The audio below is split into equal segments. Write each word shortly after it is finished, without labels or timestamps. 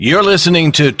You're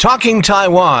listening to Talking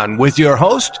Taiwan with your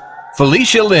host,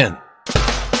 Felicia Lin.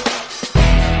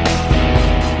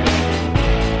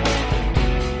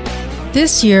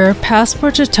 This year,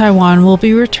 Passport to Taiwan will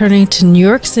be returning to New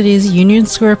York City's Union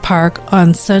Square Park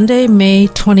on Sunday, May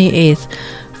 28th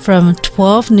from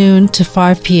 12 noon to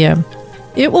 5 p.m.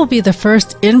 It will be the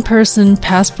first in-person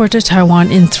Passport to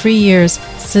Taiwan in 3 years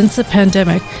since the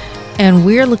pandemic, and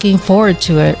we're looking forward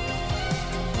to it.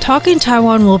 Talking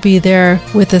Taiwan will be there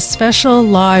with a special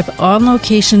live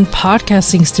on-location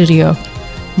podcasting studio.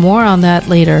 More on that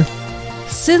later.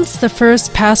 Since the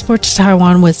first Passport to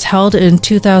Taiwan was held in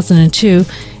 2002,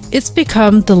 it's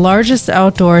become the largest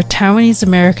outdoor Taiwanese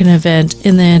American event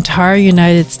in the entire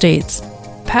United States.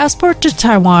 Passport to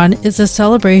Taiwan is a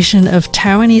celebration of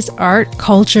Taiwanese art,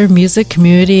 culture, music,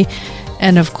 community,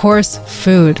 and of course,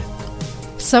 food.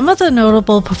 Some of the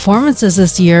notable performances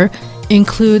this year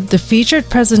include the featured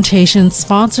presentation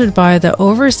sponsored by the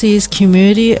Overseas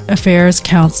Community Affairs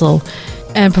Council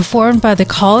and performed by the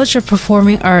College of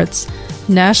Performing Arts,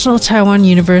 National Taiwan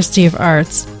University of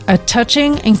Arts, a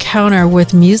touching encounter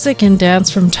with music and dance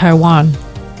from Taiwan.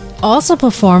 Also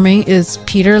performing is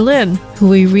Peter Lin, who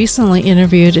we recently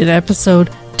interviewed in episode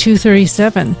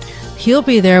 237. He'll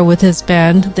be there with his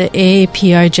band, the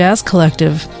AAPI Jazz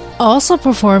Collective. Also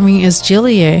performing is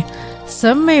Jillier.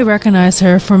 Some may recognize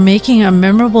her for making a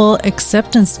memorable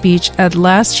acceptance speech at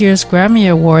last year's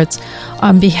Grammy Awards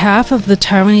on behalf of the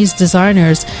Taiwanese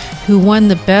designers who won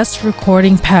the Best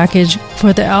Recording Package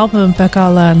for the album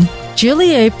Bakalan.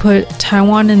 Jillier put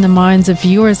Taiwan in the minds of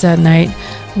viewers that night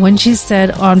when she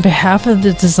said on behalf of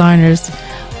the designers,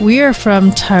 "We are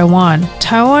from Taiwan.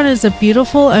 Taiwan is a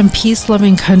beautiful and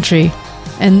peace-loving country."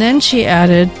 And then she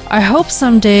added, "I hope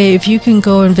someday if you can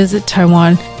go and visit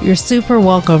Taiwan, you're super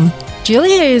welcome."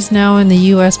 Jillier is now in the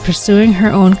U.S. pursuing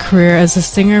her own career as a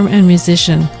singer and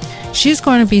musician. She's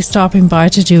going to be stopping by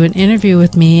to do an interview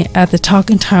with me at the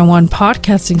Talking Taiwan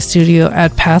podcasting studio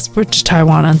at Passport to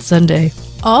Taiwan on Sunday.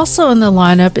 Also in the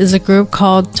lineup is a group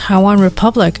called Taiwan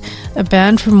Republic, a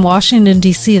band from Washington,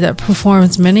 D.C. that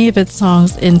performs many of its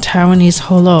songs in Taiwanese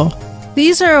holo.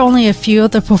 These are only a few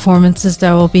of the performances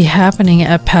that will be happening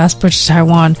at Passport to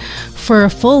Taiwan. For a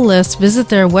full list, visit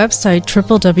their website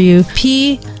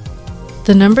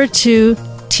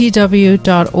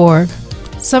www.2tw.org.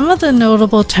 Some of the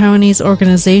notable Taiwanese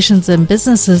organizations and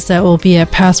businesses that will be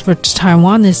at Passport to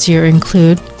Taiwan this year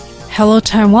include Hello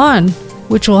Taiwan,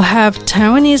 which will have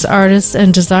Taiwanese artists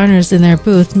and designers in their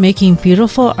booth making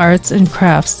beautiful arts and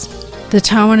crafts. The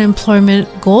Taiwan Employment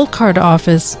Gold Card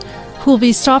Office, who will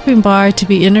be stopping by to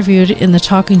be interviewed in the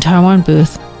Talking Taiwan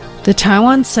booth. The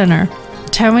Taiwan Center,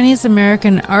 Taiwanese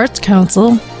American Arts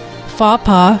Council,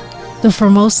 FAPA, the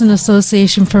Formosan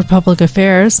Association for Public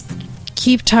Affairs,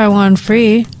 Keep Taiwan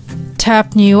Free,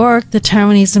 TAP New York, the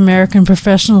Taiwanese American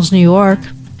Professionals New York,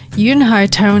 Yunhai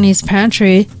Taiwanese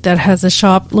Pantry that has a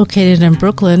shop located in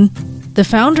Brooklyn. The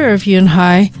founder of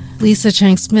Yunhai, Lisa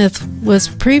Chang Smith, was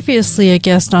previously a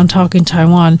guest on Talking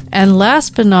Taiwan. And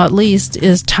last but not least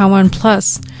is Taiwan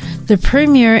Plus, the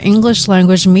premier English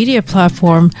language media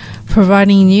platform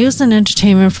providing news and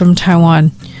entertainment from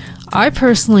Taiwan. I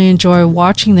personally enjoy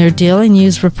watching their daily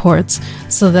news reports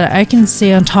so that I can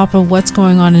stay on top of what's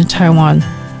going on in Taiwan.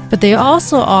 But they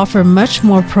also offer much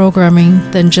more programming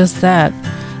than just that.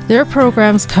 Their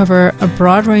programs cover a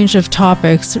broad range of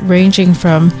topics ranging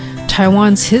from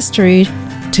Taiwan's history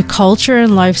to culture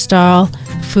and lifestyle,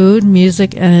 food,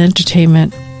 music, and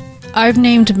entertainment. I've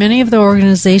named many of the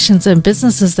organizations and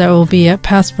businesses that will be at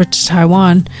Passport to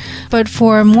Taiwan, but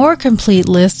for a more complete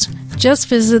list, just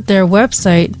visit their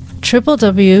website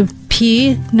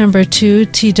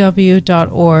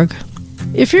www.p2tw.org.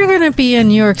 If you're going to be in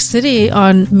New York City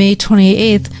on May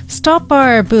 28th, stop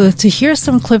by our booth to hear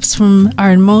some clips from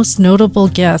our most notable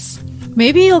guests.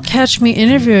 Maybe you'll catch me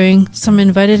interviewing some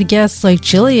invited guests like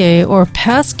Jillier or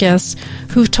past guests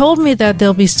who've told me that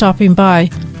they'll be stopping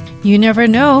by. You never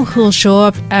know who'll show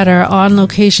up at our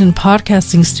on-location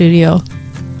podcasting studio.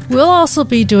 We'll also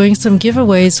be doing some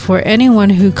giveaways for anyone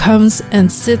who comes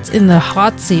and sits in the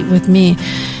hot seat with me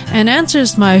and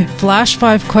answers my Flash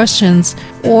 5 questions,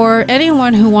 or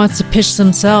anyone who wants to pitch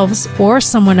themselves or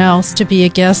someone else to be a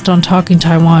guest on Talking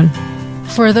Taiwan.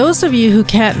 For those of you who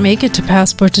can't make it to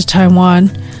Passport to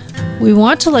Taiwan, we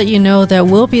want to let you know that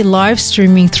we'll be live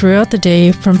streaming throughout the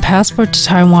day from Passport to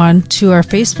Taiwan to our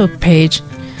Facebook page,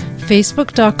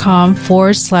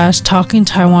 facebook.com/Talking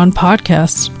Taiwan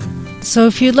podcast. So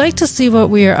if you'd like to see what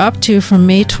we are up to from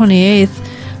May 28th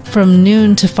from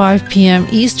noon to 5 p.m.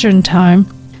 Eastern Time,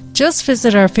 just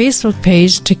visit our Facebook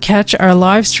page to catch our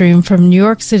live stream from New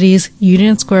York City's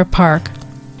Union Square Park.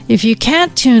 If you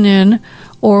can't tune in,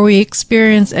 or we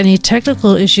experience any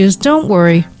technical issues, don't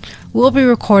worry. We'll be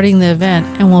recording the event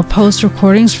and we'll post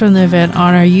recordings from the event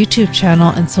on our YouTube channel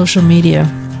and social media.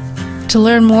 To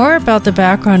learn more about the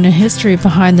background and history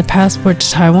behind the passport to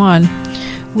Taiwan,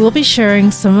 we'll be sharing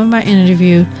some of my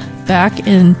interview back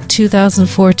in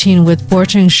 2014 with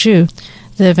Borcheng Xu,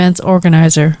 the event's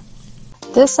organizer.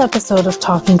 This episode of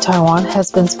Talking Taiwan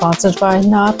has been sponsored by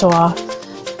NATWA,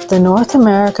 the North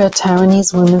America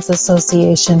Taiwanese Women's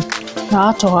Association.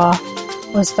 NATWA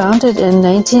was founded in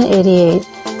 1988,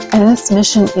 and its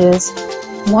mission is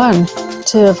 1.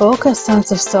 To evoke a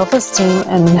sense of self-esteem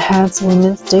and enhance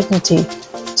women's dignity.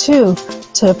 2.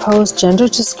 To oppose gender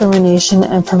discrimination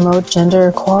and promote gender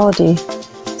equality.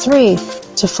 3.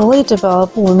 To fully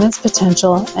develop women's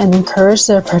potential and encourage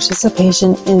their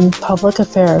participation in public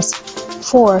affairs.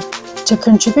 4. To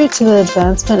contribute to the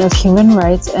advancement of human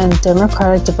rights and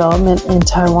democratic development in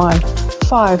Taiwan.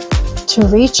 5. To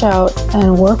reach out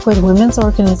and work with women's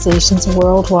organizations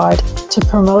worldwide to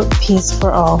promote peace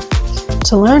for all.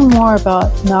 To learn more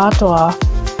about NATWA,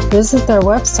 visit their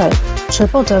website,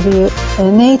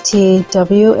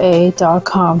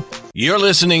 www.natwa.com. You're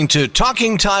listening to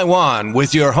Talking Taiwan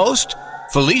with your host,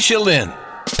 Felicia Lin.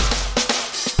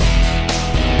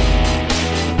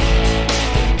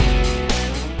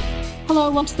 Hello,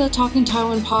 welcome to the Talking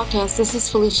Taiwan podcast. This is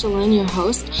Felicia Lin, your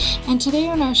host, and today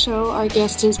on our show, our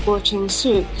guest is Borcheng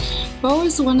Xu. Bo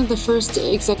is one of the first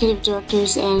executive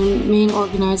directors and main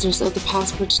organizers of the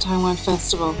Passport to Taiwan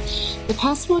Festival. The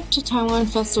Passport to Taiwan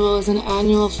Festival is an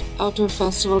annual outdoor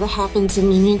festival that happens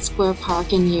in Union Square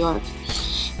Park in New York.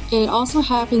 It also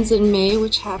happens in May,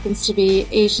 which happens to be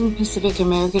Asian Pacific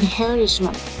American Heritage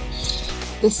Month.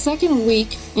 The second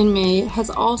week in May has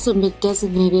also been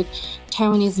designated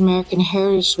Taiwanese American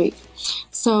Heritage Week.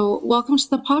 So welcome to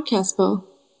the podcast, Bo.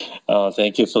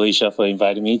 Thank you, Felicia, for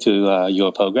inviting me to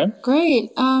your program. Great.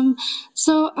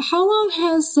 So how long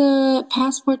has the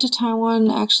Passport to Taiwan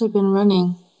actually been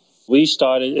running? We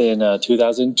started in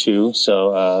 2002,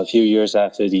 so a few years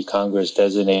after the Congress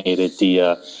designated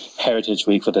the Heritage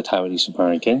Week for the Taiwanese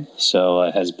American. So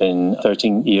it has been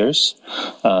 13 years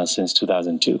since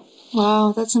 2002.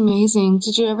 Wow, that's amazing.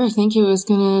 Did you ever think it was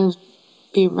going to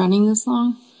be running this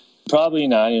long? Probably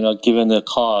not, given the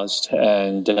cost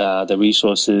and the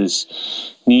resources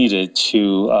needed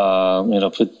to,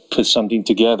 put something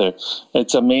together.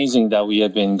 It's amazing that we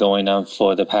have been going on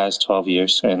for the past 12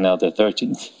 years and now the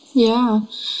 13th. Yeah.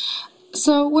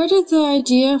 So where did the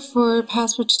idea for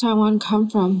Passport to Taiwan come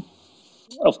from?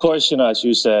 Of course, as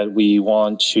you said, we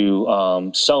want to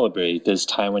celebrate this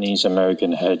Taiwanese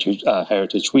American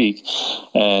Heritage Week,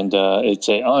 and it's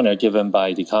an honor given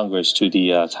by the Congress to the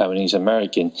Taiwanese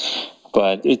American.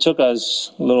 But it took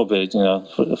us a little bit,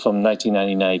 from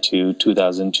 1999 to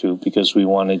 2002, because we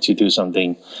wanted to do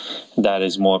something that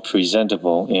is more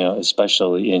presentable,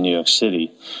 especially in New York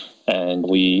City. And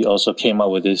we also came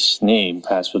up with this name,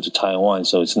 Passport to Taiwan,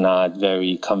 so it's not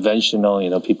very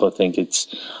conventional. People think it's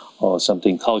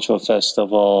something cultural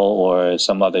festival or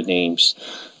some other names.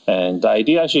 And the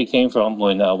idea actually came from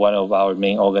when one of our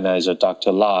main organizers,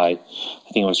 Dr. Lai,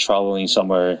 I think was traveling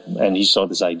somewhere, and he saw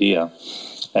this idea.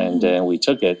 And then we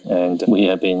took it, and we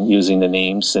have been using the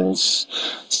name since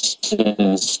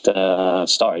the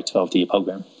start of the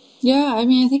program. Yeah, I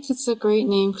think it's a great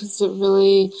name because it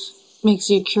really makes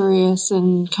you curious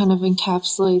and kind of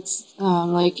encapsulates,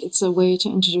 it's a way to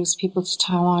introduce people to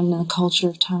Taiwan and the culture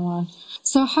of Taiwan.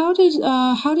 So how do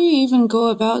you even go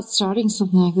about starting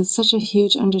something like this? Such a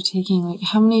huge undertaking.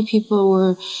 How many people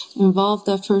were involved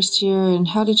that first year, and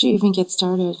how did you even get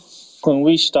started? When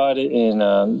we started in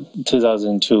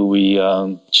 2002, we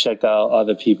checked out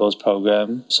other people's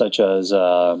programs, such as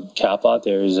Kappa.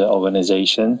 There is an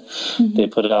organization. Mm-hmm.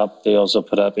 They also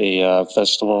put up a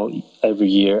festival every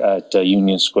year at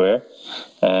Union Square.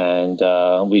 And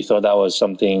we thought that was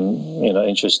something,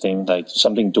 interesting, like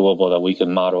something doable that we could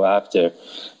model after.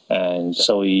 And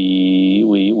so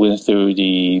we went through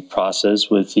the process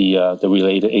with the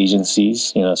related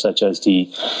agencies, such as the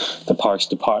Parks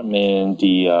Department,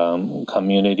 the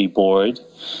Community Board,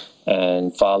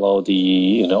 and followed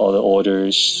all the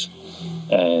orders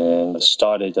and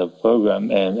started the program.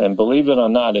 And believe it or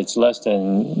not, it's less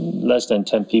than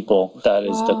 10 people. That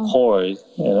is the core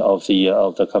of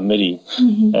the committee,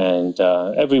 mm-hmm. and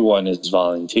everyone is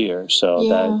volunteer. So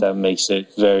that makes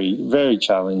it very, very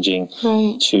challenging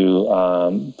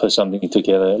to put something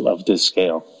together of this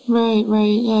scale. Right.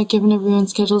 Yeah, given everyone's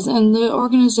schedules. And the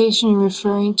organization you're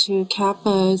referring to,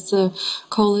 CAPA, is the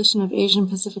Coalition of Asian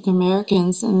Pacific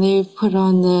Americans, and they've put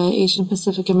on the Asian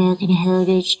Pacific American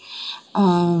Heritage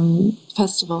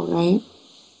Festival, right?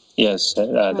 Yes,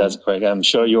 that's correct. I'm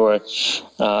sure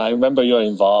I remember you're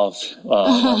involved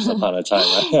once upon a time,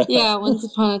 right? Yeah, once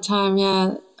upon a time,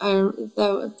 yeah.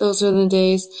 Those are the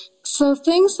days. So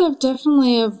things have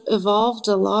definitely evolved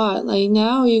a lot. Like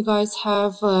now you guys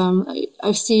have,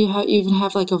 I see you even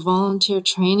have like a volunteer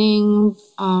training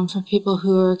for people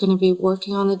who are going to be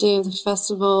working on the day of the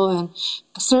festival. And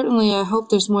certainly I hope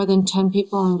there's more than 10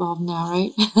 people involved now,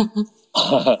 right?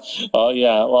 Oh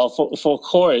yeah, well for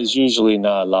core it's usually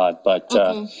not a lot, but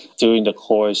during the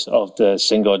course of the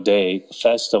single day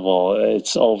festival,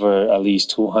 it's over at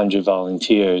least 200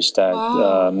 volunteers that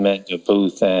man the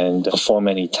booth and perform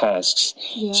many tasks.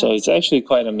 Yeah. So it's actually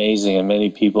quite amazing, and many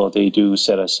people they do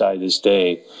set aside this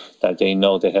day that they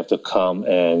know they have to come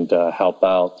and help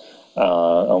out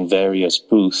on various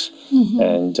booths,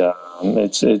 and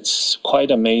it's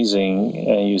quite amazing.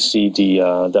 And you see the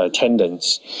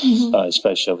attendance,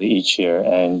 especially each year,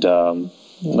 and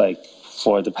like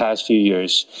for the past few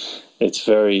years, it's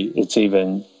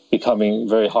even becoming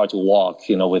very hard to walk,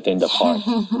 within the park.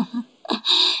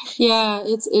 Yeah,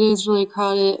 it is really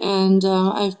crowded, and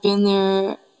I've been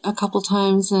there a couple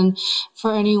times, and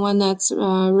for anyone that's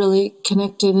really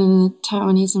connected in the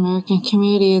Taiwanese American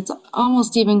community, it's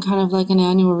almost even kind of like an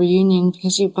annual reunion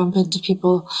because you bump into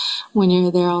people when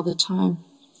you're there all the time.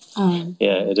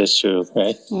 Yeah, it is true,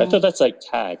 right? Yeah. I thought that's like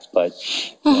tax, but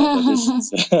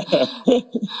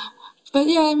But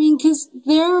yeah, I mean, because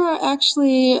there are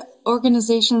actually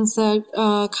organizations that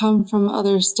come from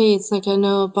other states. Like I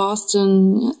know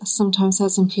Boston sometimes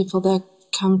has some people that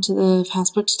come to the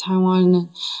Passport to Taiwan,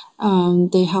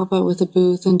 and they help out with the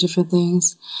booth and different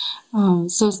things.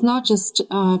 So it's not just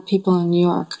people in New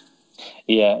York.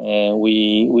 Yeah, and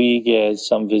we get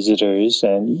some visitors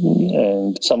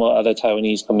and some other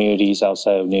Taiwanese communities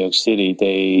outside of New York City.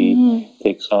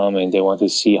 They come and they want to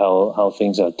see how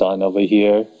things are done over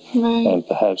here, right. And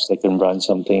perhaps they can run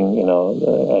something, in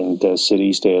the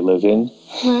cities they live in.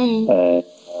 Right.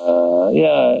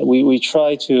 We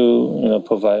try to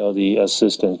provide all the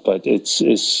assistance, but it's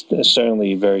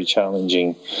certainly very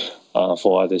challenging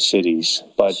for other cities.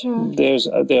 But sure.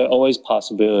 There are always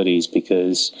possibilities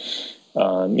because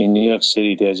in New York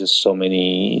City there's just so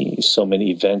many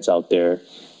events out there,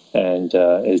 and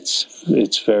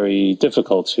it's very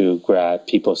difficult to grab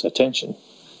people's attention.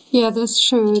 Yeah, that's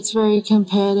true. It's very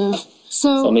competitive.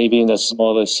 So maybe in the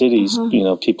smaller cities,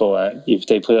 people if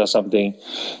they put out something,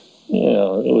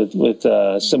 with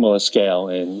a similar scale,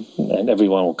 and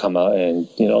everyone will come out and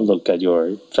look at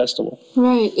your festival.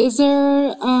 Right. Is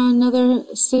there another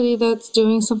city that's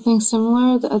doing something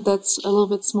similar that's a little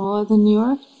bit smaller than New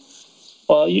York?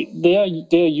 Well, they are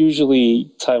usually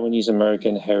Taiwanese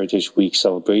American Heritage Week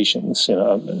celebrations,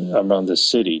 around the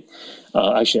city,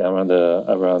 actually around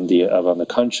the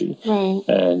country. Right.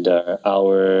 And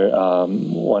our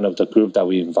one of the group that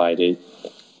we invited,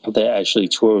 they're actually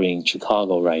touring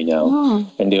Chicago right now,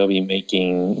 and they'll be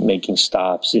making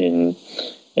stops in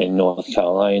North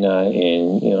Carolina,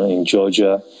 in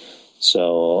Georgia. So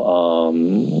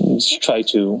try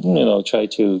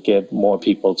to get more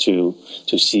people to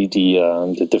see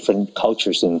the different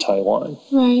cultures in Taiwan.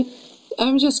 Right.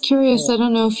 I'm just curious. I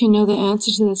don't know if you know the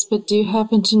answer to this, but do you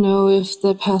happen to know if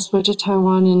the Passport to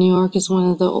Taiwan in New York is one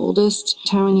of the oldest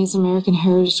Taiwanese American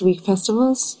Heritage Week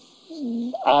festivals?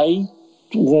 I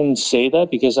wouldn't say that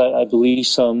because I believe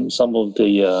some of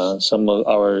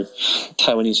our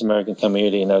Taiwanese American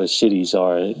community in other cities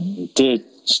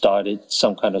started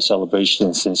some kind of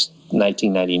celebration since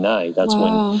 1999. That's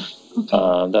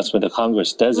when the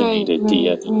Congress designated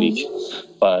the week.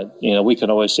 But we can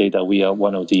always say that we are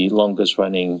one of the longest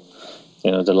running,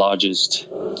 the largest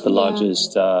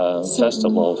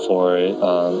festival for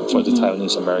the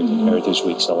Taiwanese American Heritage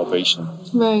Week celebration.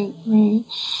 Right.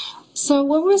 So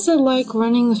what was it like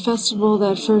running the festival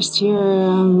that first year?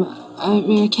 I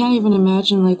mean, I can't even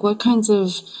imagine, like, what kinds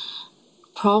of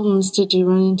problems did you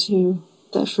run into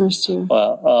that first year?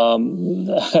 Well,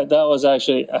 that was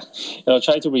actually,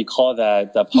 trying to recall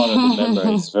that part of the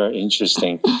memory is very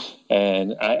interesting.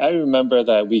 And I remember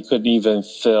that we couldn't even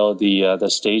fill the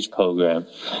stage program.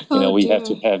 We have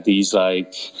to have these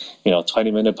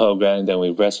 20-minute program, then we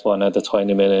rest for another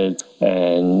 20 minutes,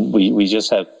 and we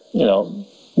just have,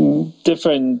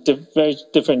 very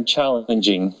different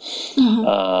challenging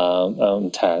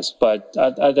tasks. But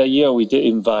at the year, we did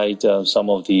invite some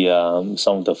of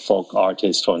the folk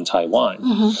artists from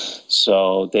Taiwan.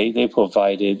 So they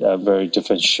provided a very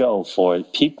different show for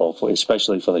people,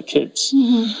 especially for the kids.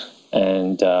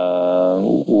 And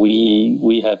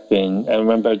we have been. I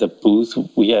remember the booth.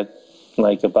 We had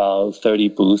about 30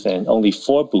 booths, and only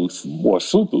 4 booths were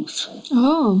food booths.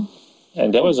 Oh.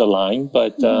 And there was a line,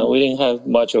 but we didn't have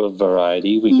much of a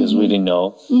variety because we didn't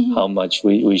know how much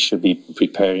we should be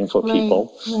preparing for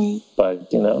people. Right. But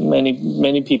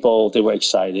many people, they were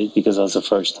excited because it was the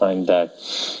first time that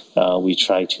we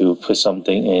tried to put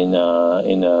something in a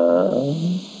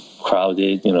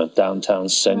crowded, downtown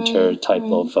center type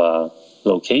of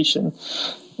location,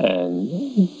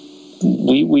 and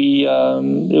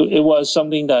it was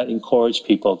something that encouraged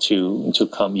people to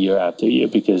come year after year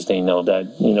because they know that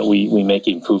we make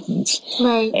improvements,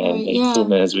 and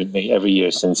improvement has been made every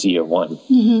year since year one.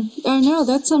 I know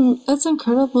that's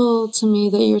incredible to me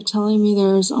that you're telling me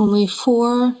there's only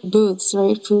 4 booths,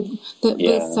 right? Booths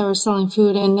that are selling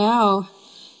food, and now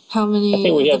how many? I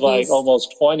think we have like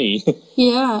almost 20.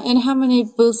 Yeah, and how many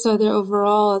booths are there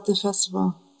overall at the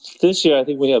festival? This year, I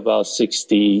think we have about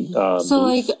 60 So booths.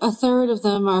 like a third of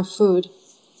them are food.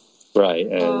 Right,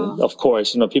 and of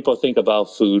course, people think about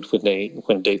food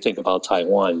when they think about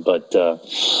Taiwan, but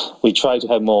we try to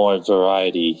have more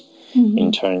variety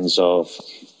in terms of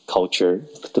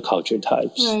the culture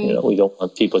types. Right. We don't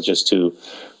want people just to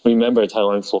remember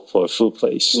Taiwan for a food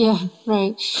place. Yeah,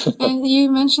 right. And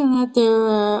you mentioned that there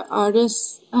were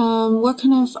artists. What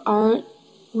kind of art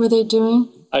were they doing?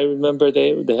 I remember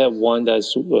they have one that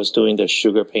was doing the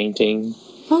sugar painting.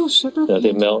 Oh, sugar painting.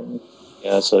 They melt.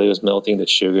 Yeah, so he was melting the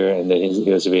sugar, and then he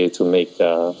was able to make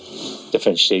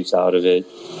different shapes out of it.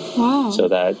 Wow. So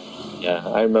that,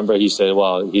 I remember he said,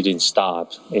 well, he didn't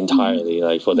stop entirely,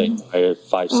 like for the entire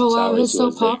 5-6 hours. Oh, wow, it's so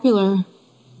popular.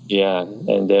 Yeah,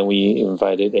 and then we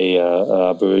invited a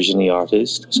Aborigine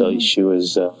artist. So she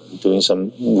was doing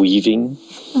some weaving.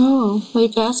 Oh,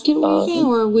 like basket weaving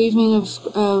or weaving of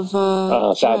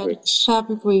fabrics.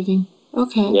 Fabric weaving.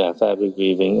 Okay. Yeah, fabric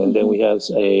weaving. And then we have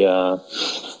I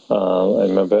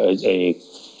remember a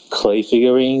clay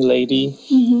figurine lady.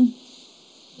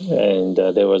 And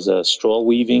there was a straw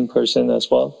weaving person as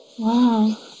well.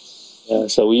 Wow. Yeah,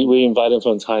 so we invited them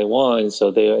from Taiwan,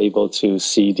 so they are able to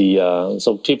see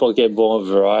so people get more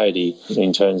variety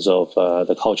in terms of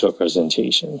the cultural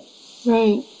presentation.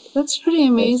 Right. That's pretty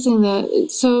amazing.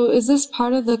 So is this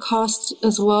part of the cost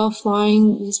as well,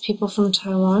 flying these people from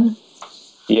Taiwan?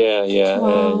 Yeah.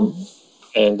 Wow.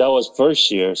 And that was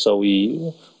first year, so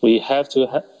we have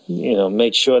to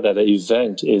make sure that the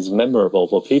event is memorable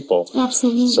for people.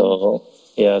 Absolutely.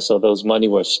 So those money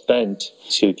were spent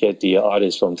to get the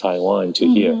artists from Taiwan to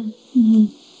here.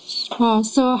 Wow.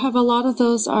 So have a lot of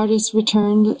those artists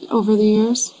returned over the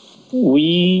years?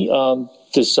 We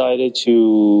decided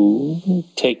to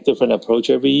take different approach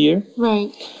every year.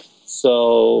 Right.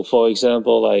 So, for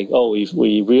example,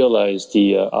 we realized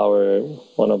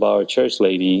one of our church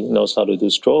lady knows how to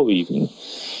do straw weaving.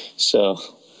 So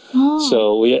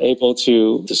we are able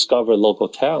to discover local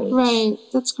talent. Right.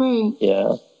 That's great.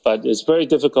 Yeah. But it's very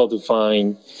difficult to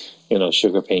find,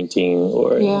 sugar painting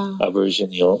or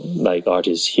Aboriginal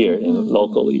artists here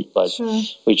locally. But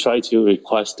we try to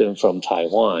request them from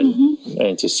Taiwan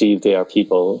and to see if there are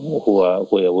people who are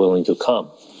willing to come.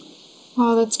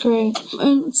 Wow, that's great.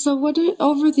 And so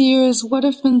over the years, what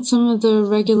have been some of the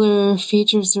regular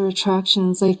features or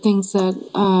attractions, like things that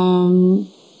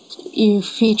you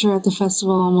feature at the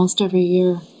festival almost every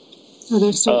year? Are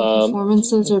there certain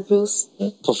performances or booths?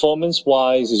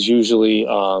 Performance-wise, is usually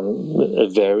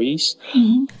it varies.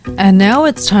 And now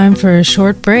it's time for a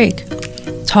short break.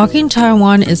 Talking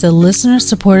Taiwan is a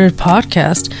listener-supported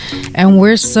podcast, and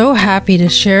we're so happy to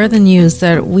share the news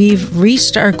that we've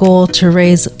reached our goal to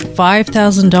raise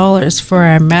 $5,000 for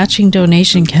our matching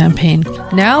donation campaign.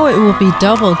 Now it will be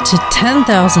doubled to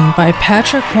 $10,000 by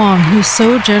Patrick Wong, who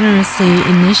so generously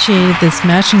initiated this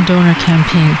matching donor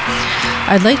campaign.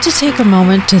 I'd like to take a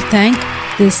moment to thank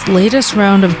this latest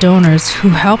round of donors who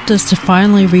helped us to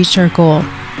finally reach our goal.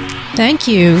 Thank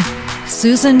you,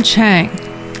 Susan Chang,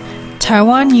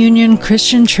 Taiwan Union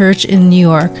Christian Church in New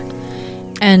York,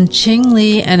 and Ching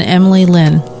Lee and Emily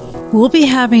Lin. We'll be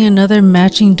having another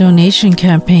matching donation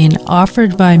campaign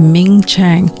offered by Ming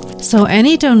Chang, so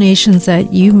any donations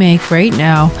that you make right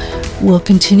now will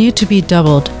continue to be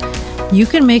doubled. You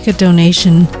can make a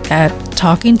donation at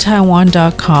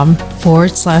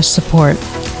talkingtaiwan.com/support.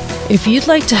 If you'd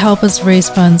like to help us raise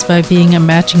funds by being a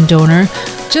matching donor,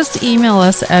 just email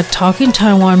us at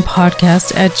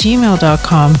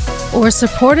talkingtaiwanpodcast@gmail.com or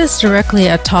support us directly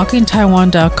at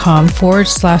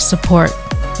talkingtaiwan.com/support.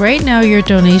 Right now, your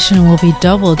donation will be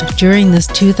doubled during this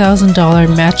 $2,000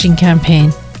 matching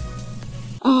campaign.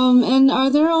 And are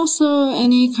there also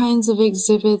any kinds of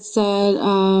exhibits that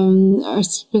are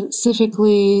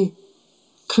specifically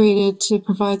created to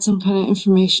provide some kind of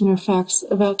information or facts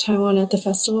about Taiwan at the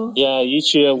festival? Yeah,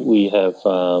 each year we have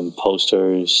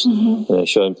posters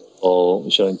showing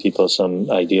showing people some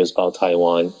ideas about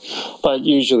Taiwan. But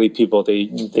usually people,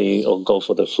 they'll go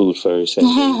for the food first and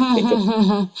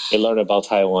they learn about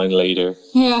Taiwan later.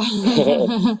 Yeah.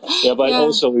 Yeah, but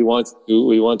also we want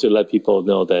to let people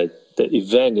know that the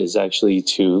event is actually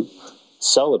to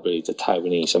celebrate the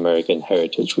Taiwanese American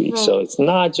Heritage Week. Right. So it's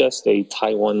not just a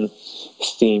Taiwan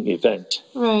themed event.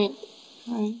 Right.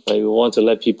 We want to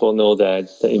let people know that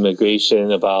the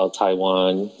immigration about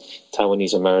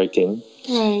Taiwanese American,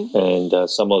 right, and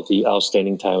some of the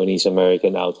outstanding Taiwanese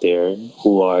American out there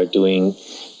who are doing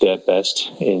their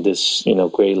best in this,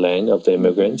 great land of the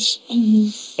immigrants,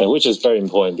 and which is very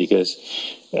important because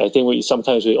I think we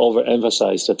sometimes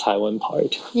overemphasize the Taiwan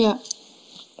part. Yeah.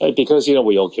 Because,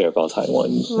 we all care about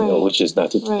Taiwan, right. Which is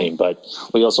not the thing. But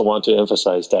we also want to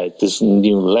emphasize that this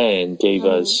new land gave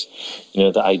us,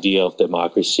 the idea of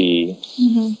democracy,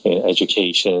 and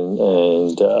education,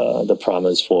 and the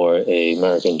promise for an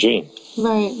American dream.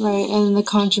 Right. And the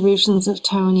contributions of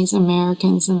Taiwanese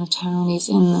Americans and the Taiwanese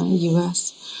in the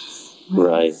U.S.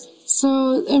 Right.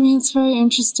 So, it's very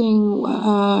interesting.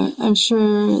 I'm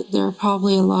sure there are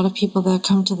probably a lot of people that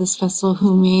come to this festival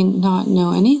who may not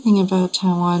know anything about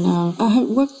Taiwan.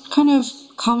 What kind of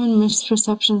common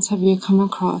misperceptions have you come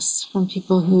across from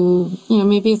people who,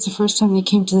 maybe it's the first time they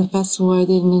came to the festival or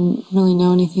they didn't really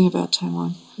know anything about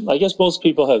Taiwan? I guess most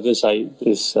people have this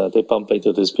they bump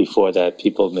into this before, that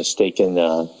people mistaken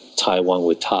Taiwan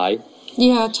with Thai.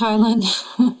 Yeah, Thailand.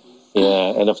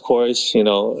 Yeah, and of course,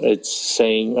 it's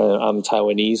saying I'm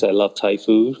Taiwanese, I love Thai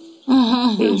food.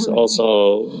 Is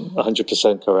also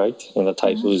 100% correct.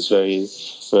 Thai food is very,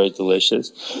 very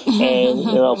delicious. And,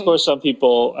 of course, some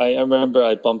people, I remember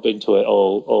I bumped into an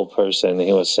old person, and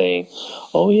he was saying,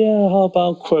 oh, yeah, how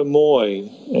about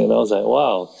Quemoy? And I was like,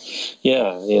 wow.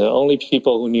 Yeah, only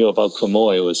people who knew about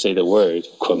Quemoy would say the word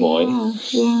Quemoy.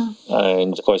 Yeah.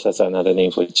 And, of course, that's another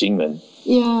name for Jingmen.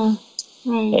 Yeah.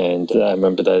 Right. And I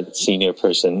remember that senior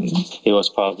person, he was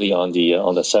probably on the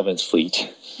 7th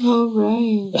Fleet. Oh,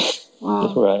 right.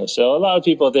 Wow. Right. So a lot of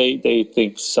people, they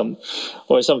think some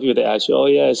people, they ask you, oh,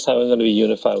 yeah, is Taiwan going to be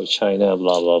unified with China,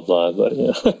 blah, blah, blah. But,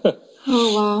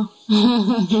 Oh,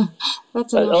 wow.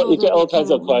 That's you get all kinds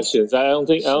of questions. I don't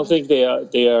think they are,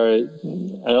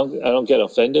 I don't get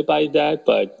offended by that,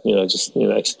 but, just,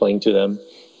 explain to them.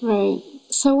 Right.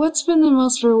 So what's been the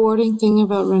most rewarding thing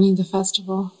about running the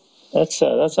festival? That's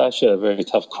actually a very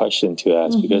tough question to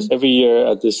ask, because every year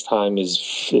at this time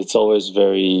it's always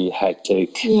very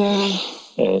hectic. Yeah.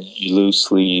 And you lose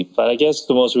sleep. But I guess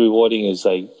the most rewarding is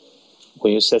like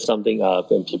when you set something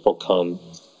up and people come.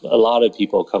 A lot of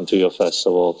people come to your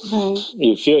festival. Right.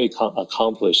 You feel you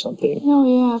accomplish something. Oh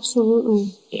yeah,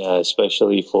 absolutely. Yeah,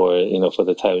 especially for for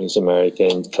the Taiwanese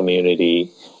American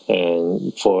community.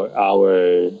 And for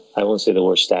our, I won't say the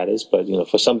word status, but,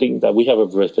 for something that we have a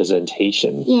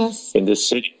representation in this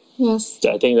city. Yes.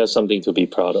 I think that's something to be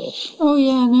proud of. Oh,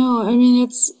 yeah, no.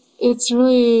 It's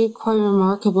really quite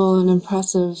remarkable and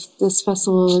impressive. This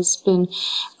festival has been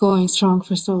going strong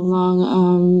for so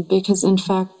long, because, in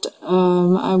fact,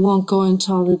 I won't go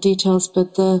into all the details,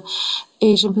 but the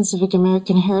Asian Pacific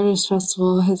American Heritage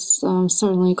Festival has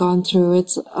certainly gone through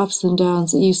its ups and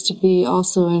downs. It used to be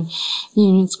also in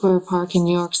Union Square Park in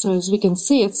New York. So as we can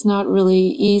see, it's not really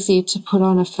easy to put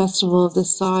on a festival of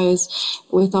this size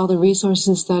with all the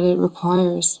resources that it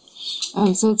requires.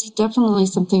 So it's definitely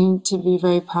something to be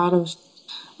very proud of.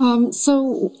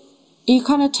 So you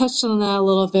kind of touched on that a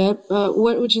little bit, but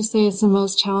what would you say is the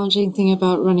most challenging thing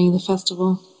about running the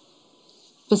festival?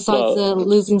 Besides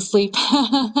losing sleep.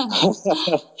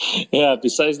 Yeah,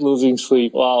 besides losing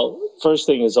sleep. Well, first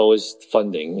thing is always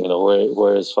funding.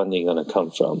 Where is funding going to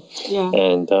come from? Yeah.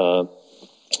 And for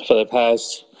the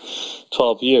past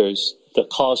 12 years, the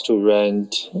cost to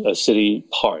rent a city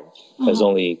park has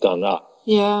only gone up.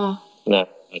 Yeah. Not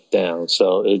down.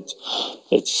 So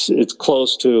it's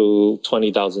close to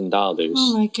 $20,000.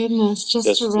 Oh my goodness!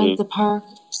 Just to rent the park.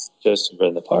 Just to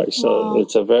rent the park. So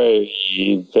it's a very,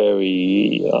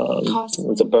 very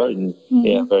it's a burden.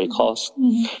 Yeah, very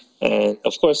costly. And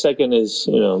of course, second is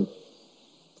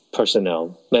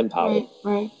personnel, manpower.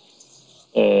 Right.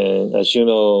 And as you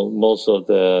know, most of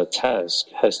the task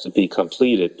has to be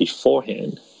completed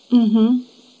beforehand.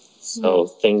 So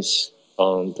things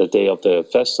on the day of the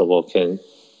festival can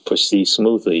proceed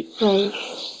smoothly. Right.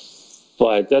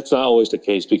 But that's not always the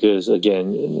case because,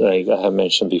 again, like I have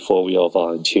mentioned before, we all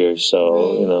volunteer.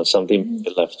 So, something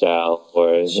get left out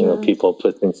or, people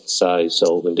put things aside.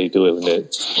 So when they do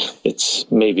it, it's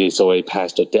already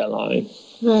past the deadline.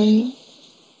 Right.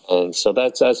 And so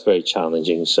that's very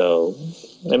challenging. So,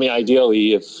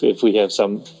 ideally, if we have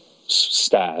some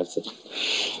staff,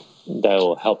 that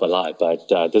will help a lot.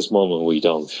 But at this moment, we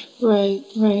don't. Right,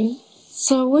 right.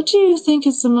 So what do you think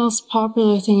is the most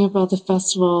popular thing about the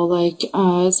festival? Like,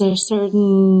 is there a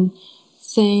certain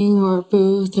thing or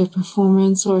booth or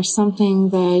performance or something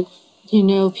that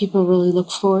people really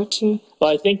look forward to? Well,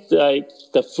 I think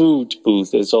the food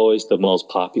booth is always the most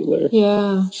popular.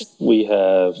 Yeah. We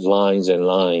have lines and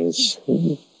lines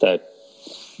that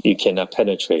you cannot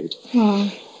penetrate. Wow.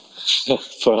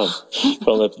 from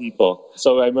the people.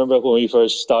 So I remember when we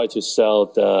first started to sell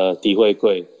the Di Hui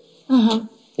Gui,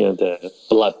 the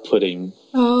blood pudding,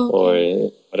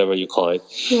 or whatever you call it.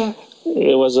 Yeah.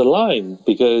 It was a line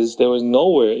because there was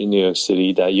nowhere in New York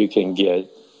City that you can get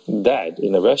that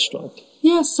in a restaurant.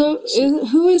 Yeah. So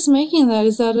who is making that?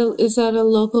 Is that a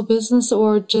local business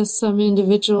or just some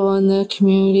individual in the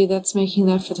community that's making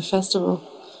that for the festival?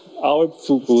 Our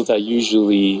food booths are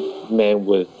usually manned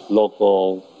with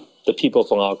the people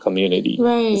from our community.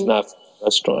 Right. It's not a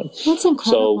restaurant. That's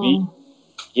incredible.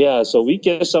 So we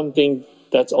get something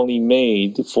that's only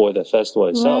made for the festival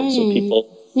itself. Right. So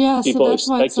people so that's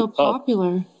why it's so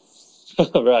popular.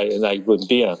 Right, and like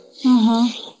lumpia.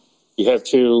 You have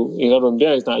to,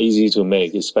 lumpia is not easy to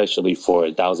make, especially for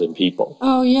 1,000 people.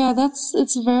 Oh yeah,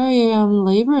 it's very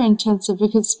labor intensive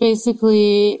because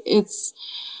basically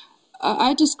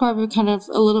I describe it kind of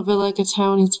a little bit like a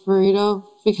Taiwanese burrito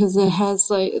because it has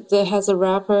a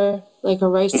wrapper, like a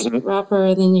rice wrapper,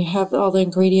 and then you have all the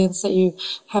ingredients that you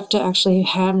have to actually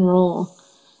hand roll.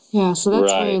 Yeah, so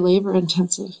that's very labor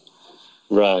intensive.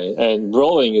 Right, and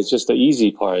rolling is just the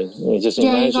easy part. You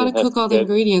got to cook all the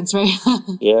ingredients, right?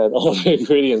 Yeah, all the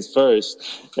ingredients first,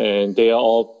 and they are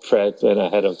all prepped and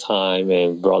ahead of time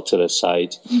and brought to the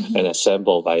site and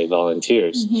assembled by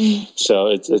volunteers. So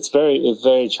it's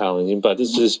very challenging. But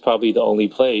this is probably the only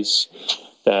place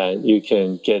that you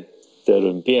can get the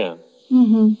lumpia,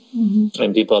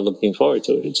 and people are looking forward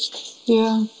to it.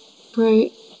 Yeah,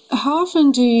 great. How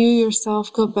often do you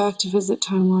yourself go back to visit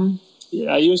Taiwan?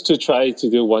 I used to try to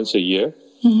do once a year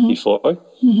before,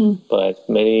 but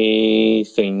many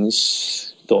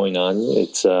things going on,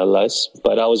 it's less.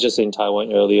 But I was just in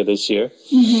Taiwan earlier this year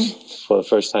for the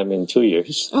first time in 2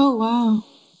 years. Oh, wow.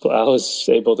 But I was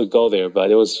able to go there,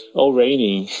 but it was all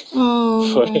rainy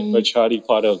for majority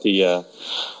part of the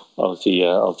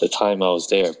time I was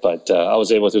there. But I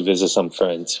was able to visit some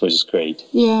friends, which is great.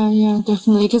 Yeah,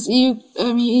 definitely. Because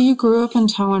you grew up in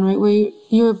Taiwan, right?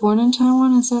 You were born in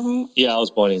Taiwan, is that right? Yeah, I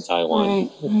was born in Taiwan.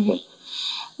 Right.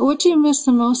 What do you miss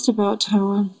the most about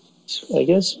Taiwan? I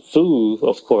guess food,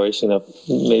 of course.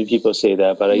 Many people say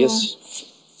that, but I guess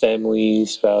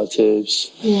families, relatives,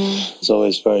 is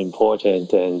always very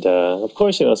important. And of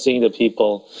course, seeing the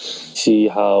people, see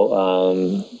how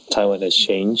Taiwan has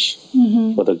changed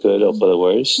for the good or for the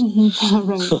worse.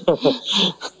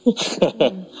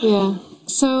 Right. Yeah.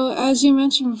 So as you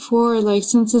mentioned before,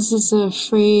 since this is a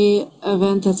free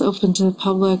event that's open to the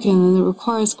public and it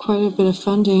requires quite a bit of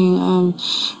funding,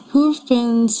 who have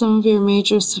been some of your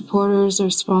major supporters or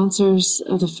sponsors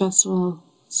of the festival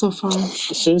so far?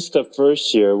 Since the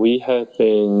first year, we have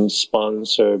been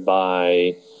sponsored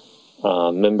by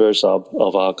members of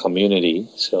our community.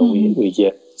 So we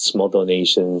get small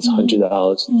donations,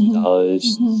 $100,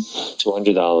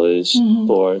 $200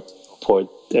 for put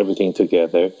everything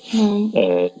together.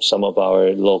 And some of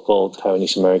our local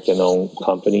Taiwanese American-owned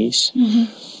companies,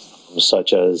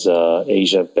 such as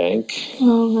Asia Bank,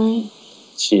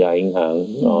 Xia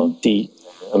Yinghang, the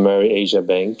AmeriAsia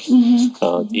Bank,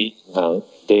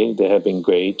 they have been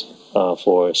great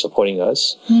for supporting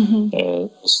us, and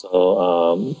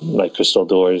also like Crystal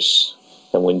Doors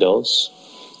and Windows.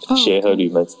 They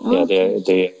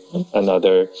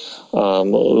another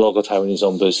local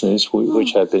Taiwanese-owned business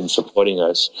which have been supporting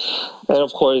us, and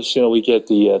of course, we get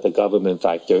the government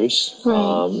factors.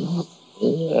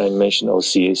 I mentioned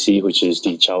OCAC, which is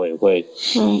the Chao Hui.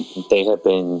 They have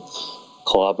been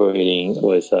collaborating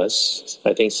with us,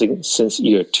 I think, since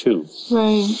year 2.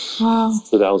 Right. Wow.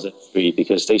 2003,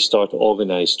 because they start to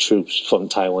organize troops from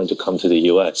Taiwan to come to the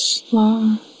U.S.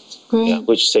 Wow. Great. Yeah,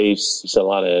 which saves a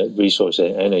lot of resource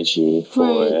and energy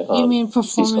for. You mean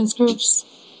performance groups?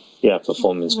 Yeah,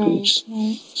 performance groups.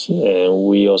 Right. And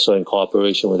we also in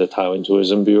cooperation with the Taiwan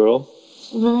Tourism Bureau.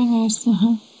 Very nice.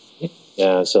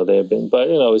 Yeah, so they've been, but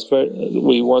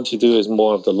we want to do is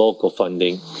more of the local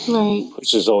funding,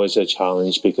 which is always a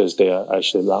challenge because there are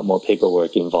actually a lot more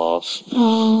paperwork involved.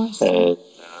 Oh, I see. And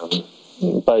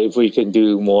but if we can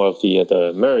do more of the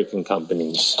American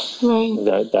companies,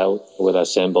 that would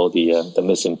assemble the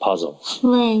missing puzzle.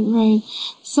 Right.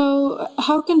 So,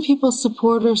 how can people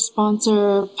support or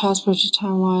sponsor Passport to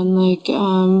Taiwan? Like,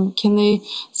 can they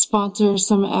sponsor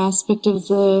some aspect of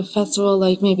the festival?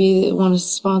 Like, maybe they want to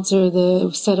sponsor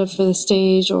the setup for the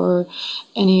stage or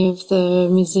any of the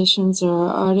musicians or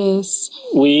artists?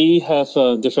 We have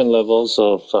different levels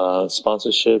of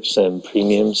sponsorships and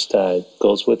premiums that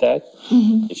goes with that.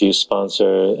 Mm-hmm. If you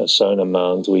sponsor a certain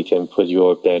amount, we can put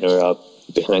your banner up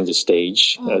behind the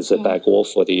stage as a back wall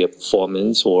for the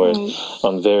performance, or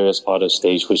on various part of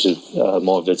stage, which is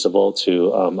more visible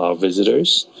to our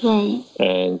visitors. Right.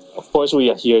 And of course, we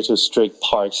adhere to strict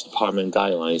Parks Department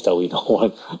guidelines that we don't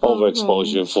want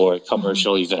overexposure for a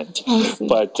commercial event.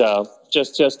 But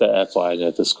just the FYI,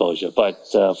 the disclosure. But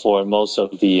for most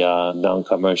of the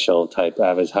non-commercial type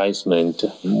advertisement,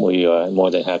 we are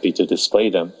more than happy to display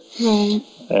them.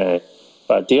 Right.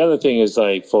 But the other thing is,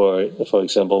 like, for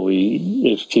example,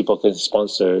 if people can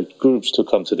sponsor groups to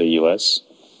come to the U.S.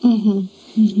 Mm-hmm.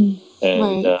 Mm-hmm.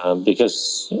 And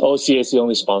because OCAC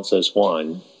only sponsors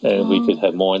one, and we could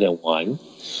have more than one,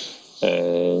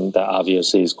 and that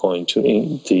obviously is going to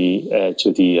add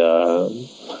to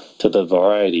the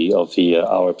variety of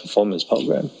our performance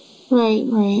program. Right.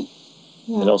 Right.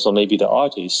 Yeah. And also maybe the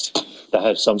artists that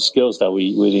have some skills that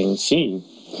we didn't see.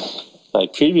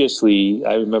 Like previously,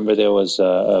 I remember there was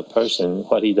a person,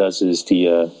 what he does is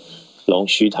the long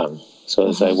xu tang. So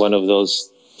it's like one of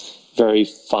those very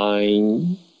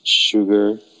fine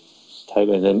sugar type,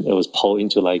 and then it was pulled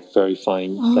into like very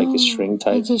fine, like a string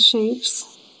type. Into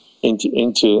shapes?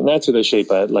 Into not to the shape,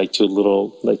 but like to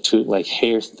little, like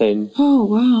hair thin. Oh,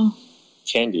 wow.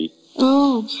 Candy.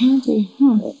 Oh, candy.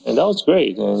 And that was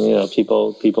great. And,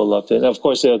 people loved it. And of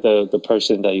course, the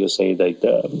person that you say, like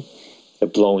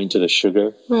blow into the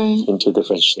sugar into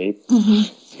different shape.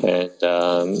 Mm-hmm.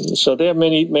 And so there are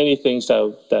many things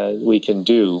that we can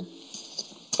do,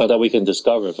 or that we can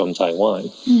discover from Taiwan.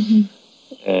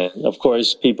 Mm-hmm. And of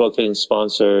course, people can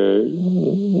sponsor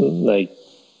like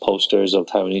posters of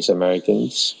Taiwanese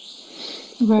Americans.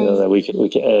 Right. That we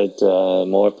can add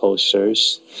more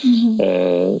posters,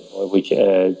 and or we can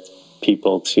add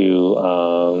people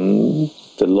to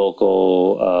the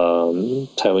local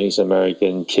Taiwanese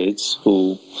American kids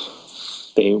who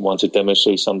they want to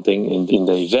demonstrate something in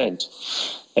the event.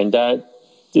 And that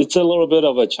it's a little bit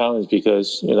of a challenge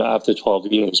because, after 12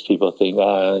 years, people think,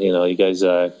 you guys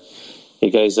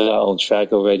are on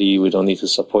track already. We don't need to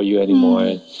support you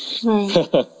anymore.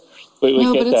 Right. we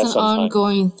no, get but it's that an sometimes.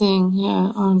 Ongoing thing.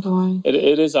 Yeah, ongoing.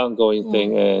 It is ongoing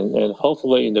thing, and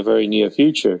hopefully in the very near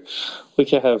future, we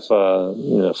can have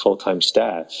full-time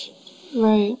staff.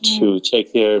 Right. To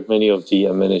take care of many of the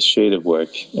administrative work.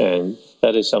 And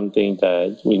that is something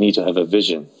that we need to have a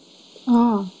vision.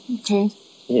 Oh, okay.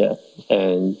 Yeah.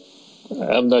 And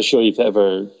I'm not sure if you've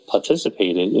ever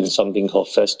participated in something called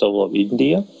Festival of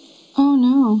India. Oh,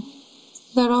 no.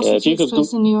 That also takes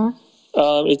place in New York?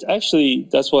 It's actually,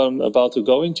 that's what I'm about to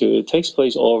go into. It takes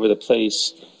place all over the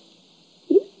place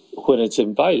when it's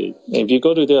invited. And if you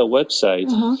go to their website,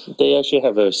 they actually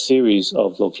have a series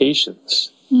of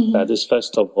locations that this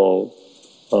festival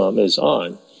is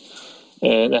on.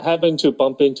 And I happened to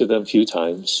bump into them a few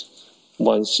times,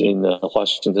 once in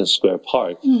Washington Square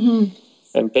Park.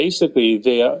 And basically,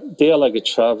 they are like a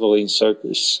traveling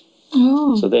circus.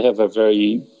 Oh. So they have a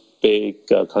very big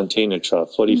container truck,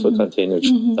 40-foot container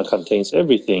truck that contains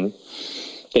everything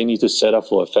they need to set up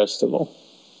for a festival.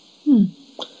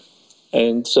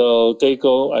 And so they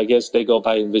go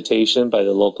by invitation by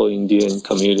the local Indian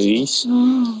communities,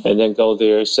 and then go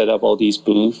there, set up all these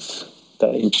booths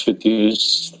that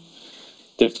introduce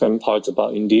different parts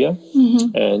about India,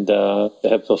 and they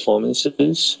have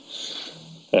performances,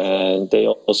 and they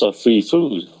also have free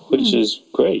food, which is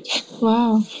great.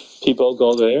 Wow. People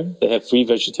go there, they have free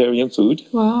vegetarian food.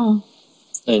 Wow.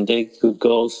 And they could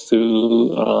go through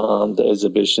the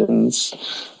exhibitions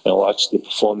and watch the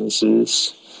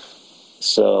performances.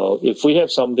 So if we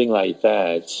have something like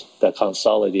that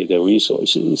consolidate their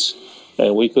resources,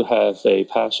 and we could have a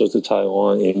passport to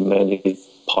Taiwan in many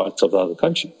parts of the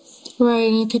country. Right,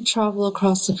 and you could travel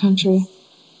across the country.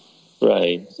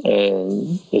 Right,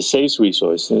 and it saves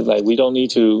resources. Like, we don't need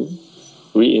to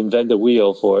reinvent the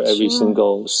wheel for every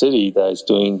single city that's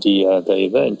doing the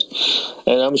event.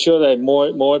 And I'm sure that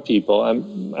more people,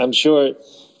 I'm sure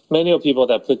many of the people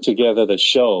that put together the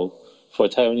show for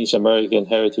Taiwanese American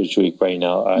Heritage Week right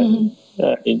now are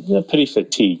pretty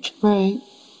fatigued. Right.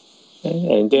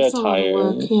 And they're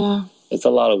tired. It's a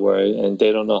lot of work, and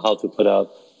they don't know how to put out,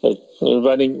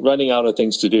 running out of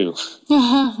things to do.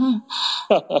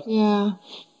 Yeah.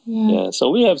 Yeah, so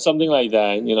we have something like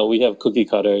that. We have cookie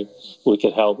cutter. We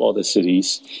could help all the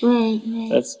cities. Right.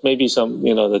 That's maybe some,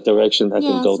 the direction that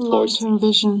can go towards. Yeah, it's a long-term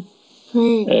vision.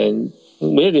 Great. And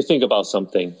we had to think about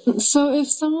something. So if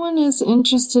someone is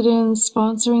interested in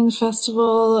sponsoring the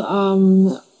festival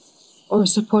or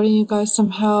supporting you guys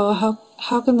somehow,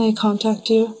 how can they contact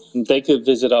you? They could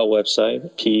visit our website,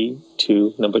 p2tw.org.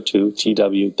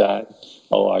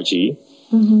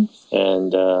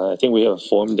 And I think we have a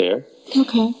form there.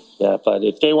 Okay. Yeah, but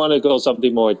if they want to go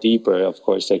something more deeper, of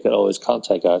course, they could always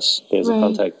contact us. There's a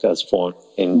contact us form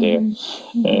in there.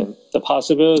 And the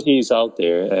possibilities out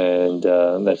there. And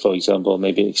like, for example,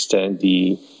 maybe extend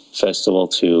the festival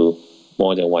to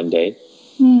more than one day.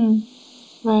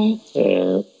 Right.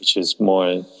 Which is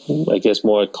more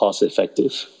cost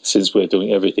effective since we're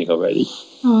doing everything already.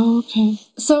 Oh, okay.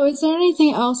 So is there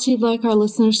anything else you'd like our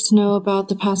listeners to know about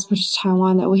the Passport to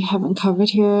Taiwan that we haven't covered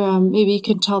here? Maybe you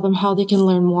can tell them how they can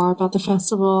learn more about the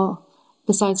festival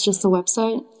besides just the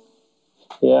website?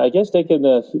 Yeah, I guess they can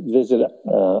visit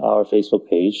our Facebook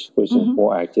page, which is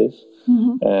more active.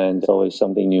 And it's always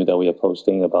something new that we are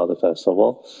posting about the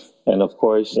festival. And of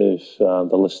course, if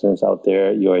the listeners out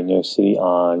there, you're in New York City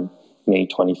on May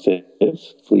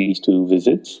 25th, please do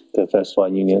visit the festival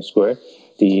at Union Square.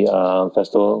 The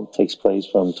festival takes place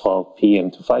from 12 p.m.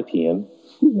 to 5 p.m.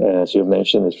 As you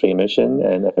mentioned, it's free admission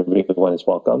and everyone is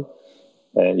welcome.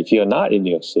 And if you're not in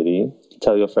New York City,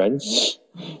 tell your friends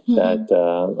that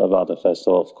about the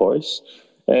festival, of course.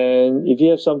 And if you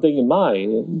have something in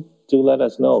mind, do let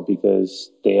us know,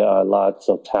 because there are lots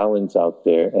of talents out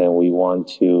there and we want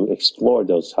to explore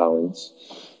those talents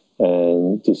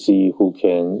and to see who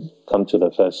can come to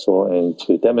the festival and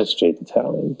to demonstrate the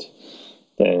talent.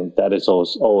 And that is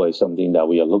always something that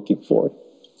we are looking for.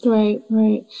 Right.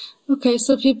 Okay,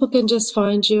 so people can just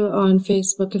find you on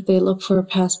Facebook if they look for a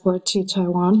Passport to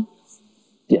Taiwan?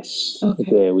 Yes. Okay.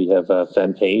 There we have a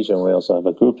fan page and we also have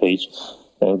a group page.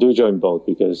 And do join both,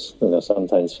 because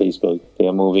sometimes Facebook, they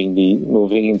are moving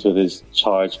into this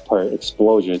charge per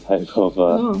exposure type of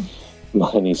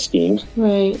money scheme.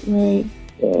 Right.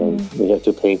 And we have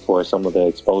to pay for some of the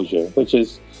exposure, which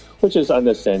is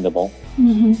understandable.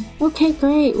 Okay,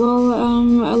 great. Well,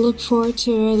 I look forward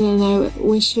to it, and I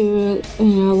wish you a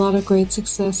lot of great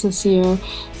success this year,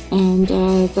 and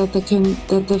that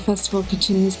the festival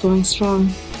continues going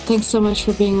strong. Thanks so much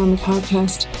for being on the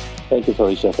podcast. Thank you,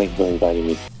 Felicia. Thank you for inviting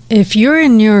me. If you're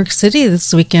in New York City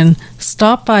this weekend,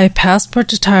 stop by Passport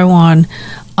to Taiwan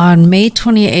on May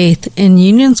 28th in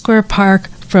Union Square Park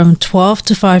from 12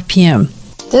 to 5 p.m.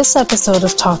 This episode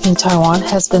of Talking Taiwan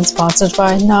has been sponsored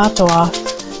by NATOA,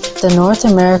 the North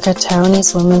America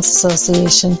Taiwanese Women's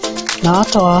Association.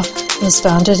 NATOA was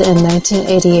founded in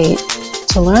 1988.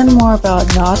 To learn more about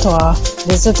NATOA,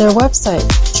 visit their website,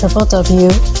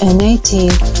 www.natwa.com.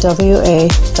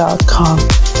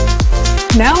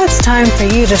 Now it's time for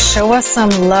you to show us some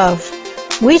love.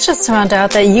 We just found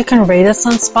out that you can rate us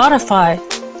on Spotify.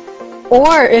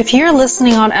 Or if you're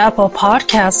listening on Apple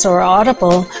Podcasts or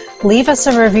Audible, leave us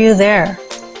a review there.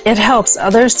 It helps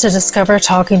others to discover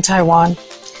Talking Taiwan.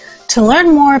 To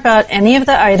learn more about any of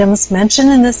the items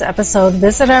mentioned in this episode,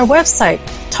 visit our website,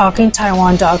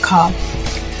 talkingtaiwan.com.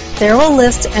 There we'll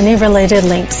list any related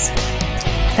links.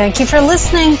 Thank you for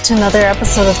listening to another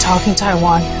episode of Talking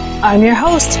Taiwan. I'm your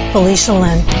host, Felicia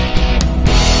Lin.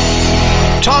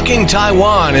 Talking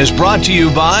Taiwan is brought to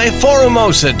you by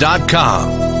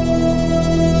Forumosa.com.